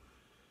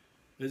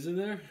 Isn't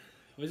there?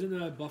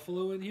 Wasn't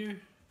Buffalo in here?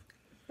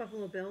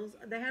 Buffalo Bills.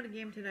 They had a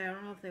game today. I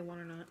don't know if they won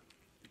or not.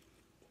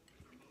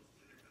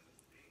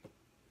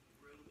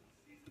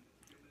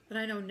 But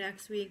I know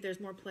next week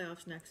there's more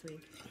playoffs next week.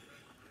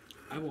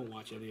 I won't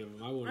watch any of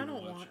them. I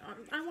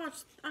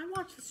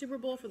watch the Super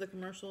Bowl for the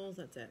commercials.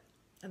 That's it,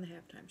 and the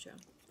halftime show.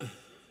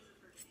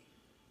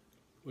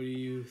 What do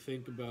you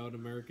think about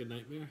American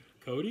Nightmare?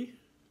 Cody?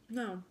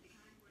 No.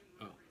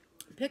 Oh.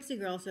 Pixie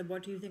Girl said,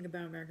 "What do you think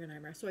about American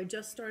Nightmare?" So I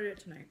just started it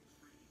tonight.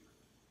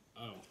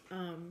 Oh.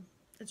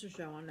 It's a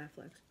show on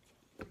Netflix.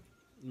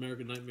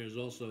 American Nightmare is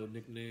also a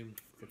nickname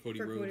for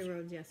Cody Rhodes. For Cody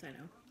Rhodes, yes, I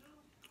know.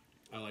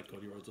 I like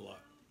Cody Rhodes a lot.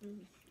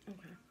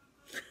 Okay.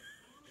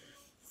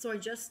 So I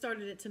just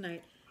started it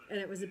tonight, and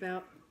it was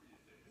about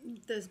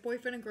this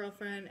boyfriend and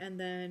girlfriend, and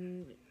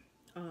then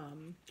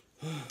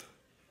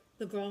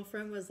the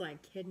girlfriend was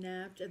like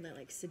kidnapped, and they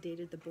like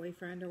sedated the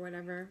boyfriend or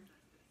whatever.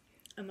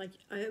 And like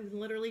I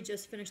literally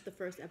just finished the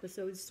first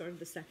episode, started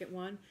the second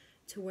one,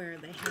 to where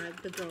they had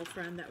the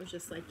girlfriend that was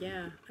just like,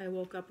 yeah, I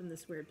woke up in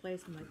this weird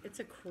place. I'm like, it's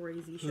a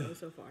crazy show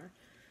so far.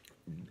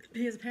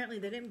 Because apparently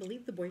they didn't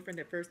believe the boyfriend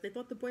at first. They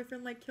thought the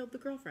boyfriend like killed the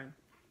girlfriend.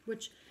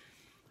 Which,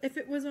 if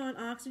it was on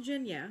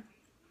Oxygen, yeah,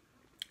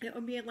 it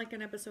would be like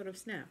an episode of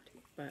Snapped.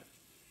 But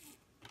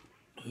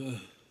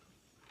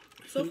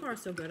so far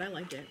so good. I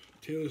like it.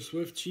 Taylor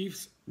Swift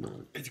Chiefs.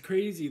 It's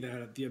crazy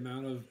that the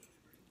amount of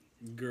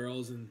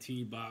girls and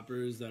teeny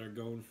boppers that are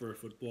going for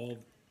football,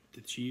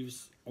 the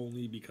Chiefs,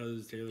 only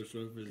because Taylor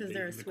Swift is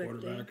dating the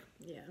quarterback.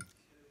 Yeah.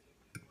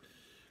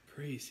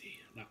 Crazy.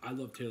 Now, I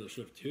love Taylor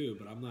Swift too,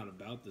 but I'm not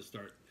about to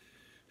start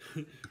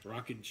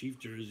rocking Chief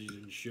jerseys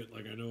and shit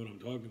like I know what I'm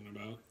talking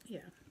about. Yeah,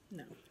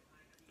 no.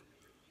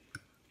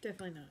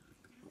 Definitely not.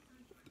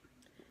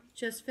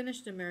 Just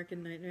finished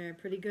American Nightmare.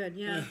 Pretty good.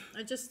 Yeah,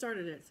 I just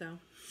started it, so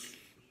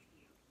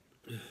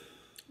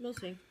we'll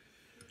see.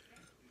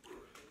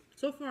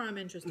 So far, I'm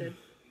interested.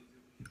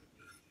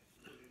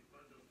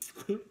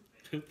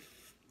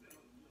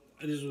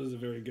 This was a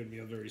very good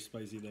meal. Very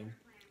spicy, though.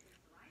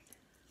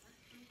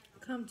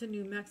 Come to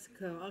New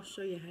Mexico. I'll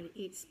show you how to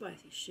eat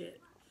spicy shit.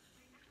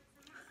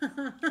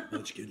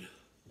 Munchkin.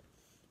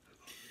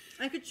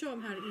 I could show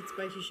him how to eat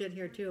spicy shit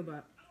here, too,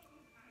 but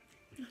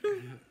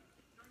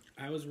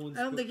I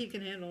don't think he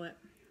can handle it.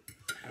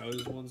 How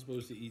is one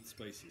supposed to eat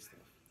spicy stuff?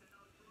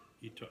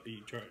 You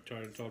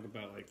try to talk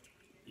about, like,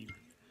 you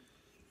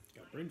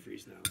got brain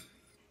freeze now.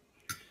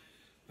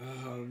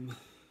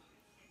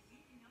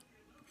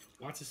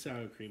 Lots of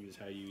sour cream is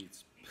how you eat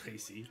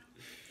spicy.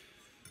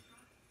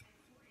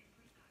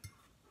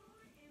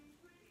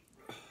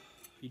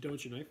 You done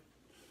with your knife?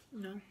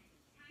 No.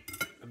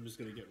 I'm just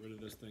gonna get rid of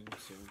this thing,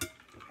 so.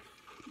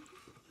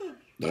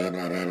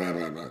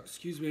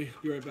 Excuse me,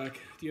 be right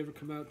back. Do you ever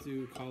come out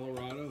to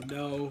Colorado?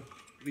 No,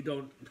 we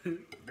don't.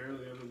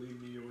 Barely ever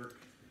leave New York.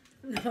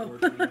 No.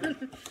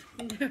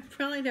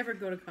 Probably never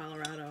go to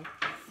Colorado.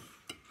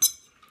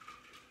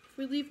 If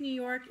we leave New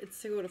York, it's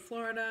to go to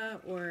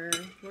Florida or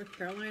North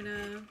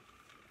Carolina.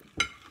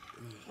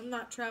 I'm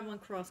not traveling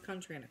cross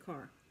country in a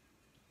car.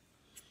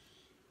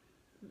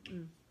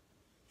 Mm-mm.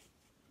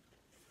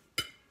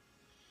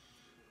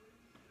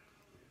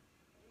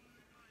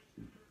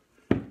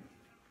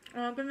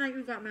 Good night,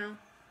 you got Mel.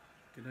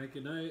 Good night,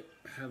 good night.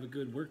 Have a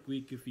good work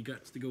week if you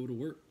got to go to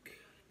work.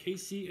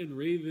 KC and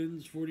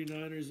Ravens,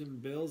 49ers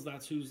and Bills,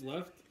 that's who's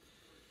left.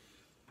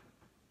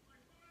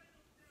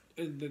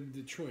 And then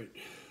Detroit.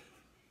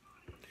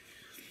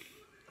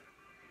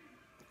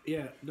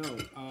 Yeah, no,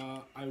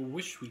 I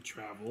wish we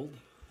traveled.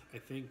 I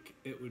think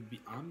it would be...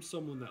 I'm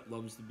someone that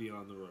loves to be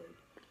on the road.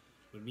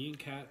 When me and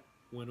Kat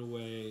went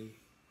away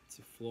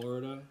to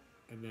Florida,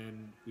 and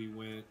then we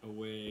went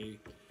away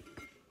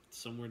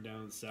somewhere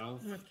down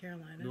south.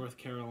 North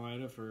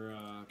Carolina for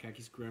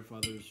Kaki's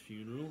grandfather's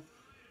funeral.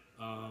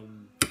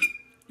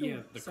 Yeah,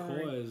 the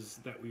cause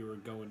that we were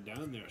going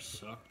down there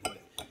sucked, but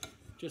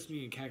just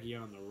me and Kaki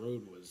on the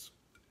road was...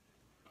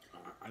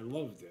 I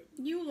loved it.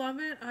 You love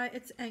it?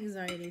 It's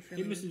anxiety for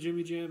me. Hey, Mr.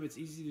 Jimmy Jam, it's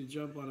easy to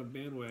jump on a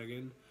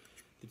bandwagon.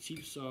 The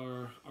Chiefs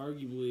are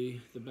arguably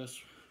the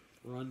best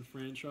run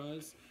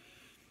franchise.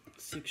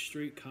 6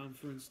 straight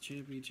conference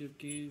championship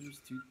games,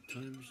 2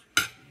 times.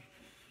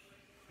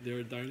 They're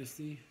a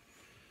dynasty.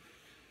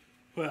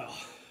 Well,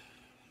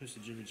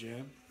 Mr. Jimmy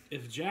Jam,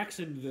 if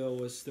Jacksonville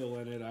was still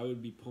in it, I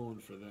would be pulling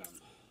for them.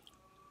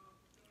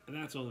 And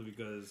that's only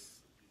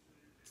because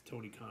it's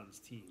Tony Khan's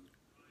team.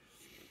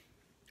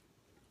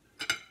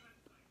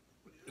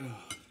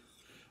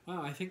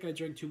 Wow, I think I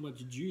drank too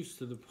much juice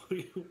to the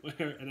point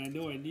where, and I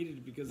know I needed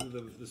it because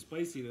of the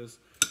spiciness,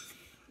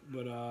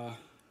 but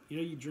you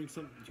know, you drink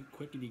something too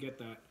quick and you get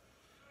that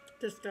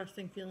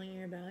disgusting feeling in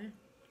your belly.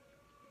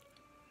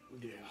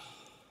 Yeah.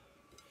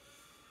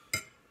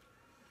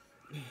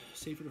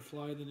 Safer to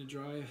fly than to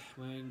drive.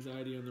 My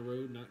anxiety on the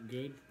road, not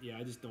good. Yeah,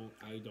 I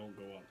don't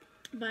go up.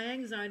 My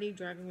anxiety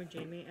driving with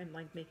Jamie and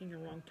like making a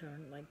wrong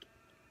turn, like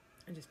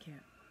I just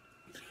can't.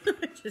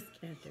 I just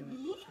can't do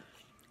it.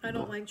 I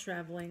don't like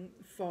traveling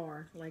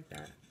far like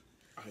that.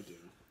 I do.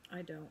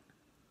 I don't.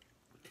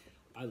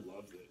 I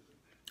loved it.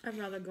 I'd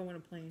rather go on a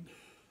plane.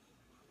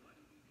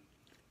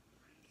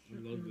 I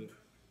loved it.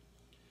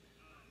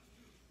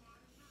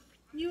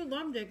 You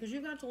loved it because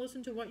you got to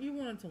listen to what you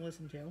wanted to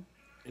listen to.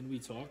 And we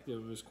talked.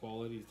 It was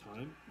quality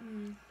time.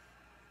 Mm.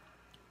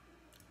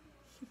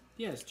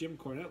 Yes, Jim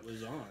Cornette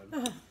was on.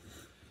 Oh.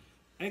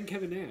 And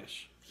Kevin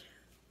Nash.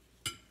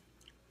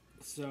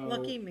 So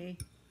Lucky me.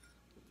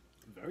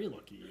 Very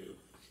lucky you.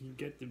 You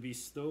get to be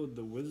bestowed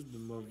the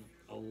wisdom of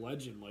a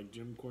legend like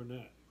Jim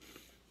Cornette.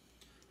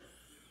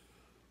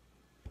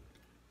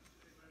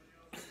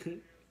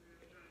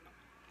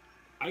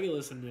 I can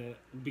listen to,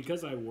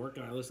 because I work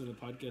and I listen to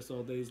podcasts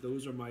all days,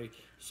 those are my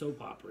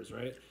soap operas,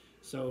 right?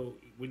 So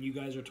when you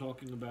guys are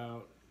talking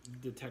about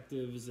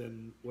detectives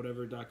and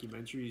whatever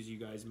documentaries you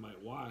guys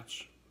might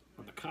watch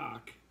on the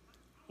cock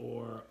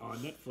or on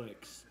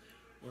Netflix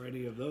or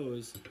any of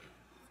those,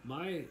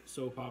 my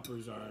soap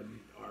operas are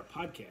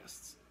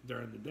podcasts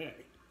during the day.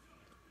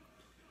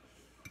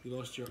 You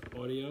lost your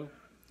audio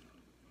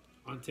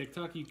on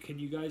TikTok? Can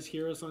you guys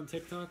hear us on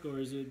TikTok, or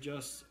is it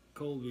just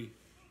Colby?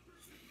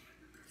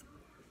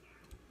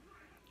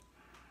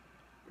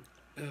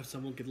 If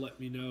someone could let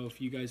me know if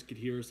you guys could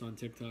hear us on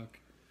TikTok.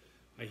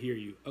 I hear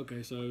you.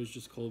 Okay, so it was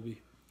just Colby.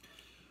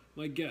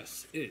 My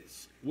guess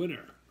is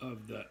winner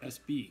of the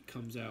SB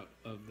comes out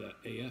of the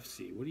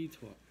AFC. What are you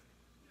talking?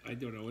 I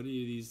don't know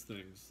any of these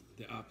things.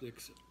 The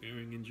optics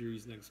bearing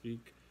injuries next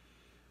week.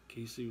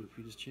 KC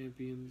repeat as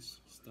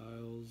champions.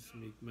 Styles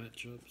make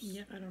matchups.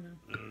 Yeah, I don't know.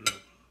 I don't know.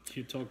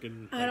 You're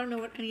talking. I don't know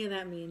what any of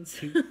that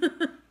means.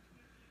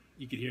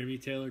 You can hear me,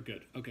 Taylor?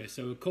 Good. Okay,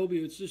 so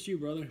Colby, it's just you,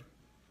 brother.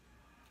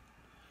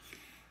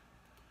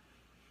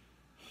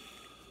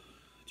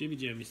 Jimmy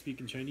Jam, you're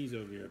speaking Chinese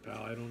over here,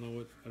 pal. I don't know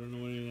what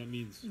any of that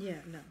means. Yeah,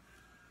 no.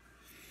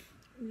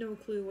 No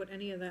clue what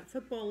any of that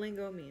football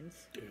lingo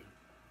means. Yeah.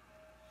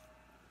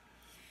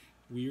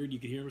 Weird. You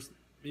can hear us.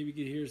 Maybe you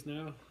can hear us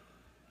now.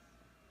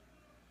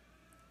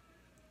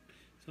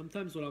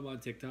 Sometimes when I'm on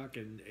TikTok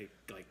and it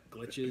like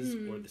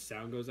glitches or the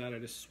sound goes out, I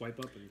just swipe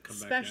up and come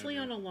back. Especially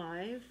on a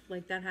live,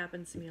 like that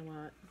happens to me a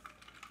lot.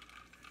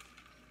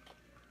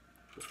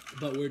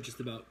 But we're just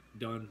about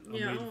done.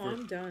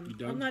 I'm done. You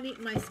done? I'm not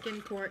eating my skin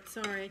port.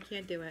 Sorry, I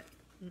can't do it.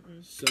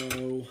 So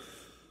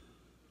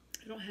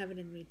I don't have it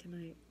in me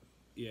tonight.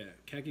 Yeah,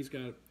 Kaki's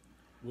got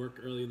work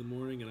early in the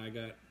morning, and I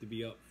got to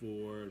be up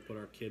for put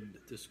our kid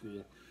to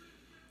school.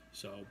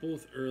 So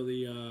both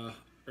early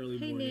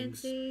Hey,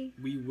 mornings. Nancy.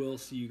 We will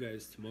see you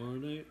guys tomorrow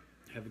night.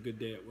 Have a good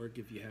day at work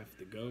if you have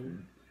to go.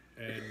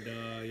 And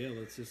yeah,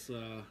 let's just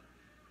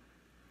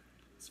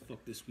let's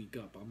fuck this week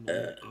up. I'm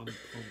pumped.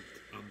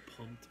 I'm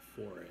pumped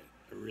for it.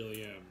 I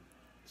really am.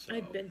 So,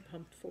 I've been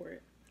pumped for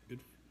it.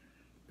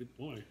 Good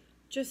boy.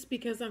 Just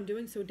because I'm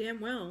doing so damn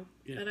well.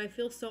 Yeah. And I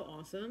feel so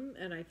awesome.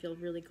 And I feel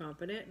really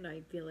confident. And I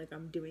feel like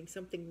I'm doing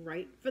something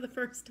right for the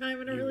first time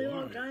in a really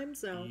long time.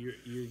 So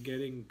You're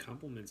getting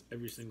compliments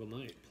every single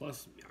night.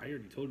 Plus, I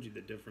already told you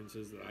the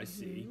differences that I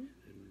see.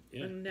 And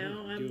Yeah. And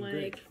now we're I'm doing like,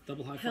 great.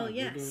 Double high hell five.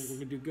 yes. We're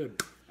gonna do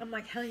good. I'm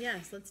like, hell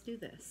yes, let's do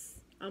this.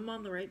 I'm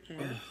on the right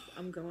path.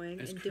 I'm going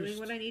As and Chris- doing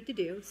what I need to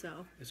do.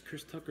 So As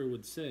Chris Tucker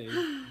would say,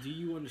 do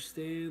you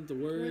understand the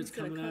words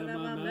gonna coming out come of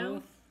out my my mouth?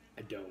 mouth?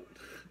 I don't.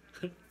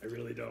 I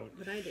really don't.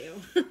 but I do.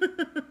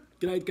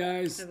 Good night,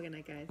 guys. Have a good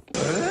night,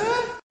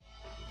 guys.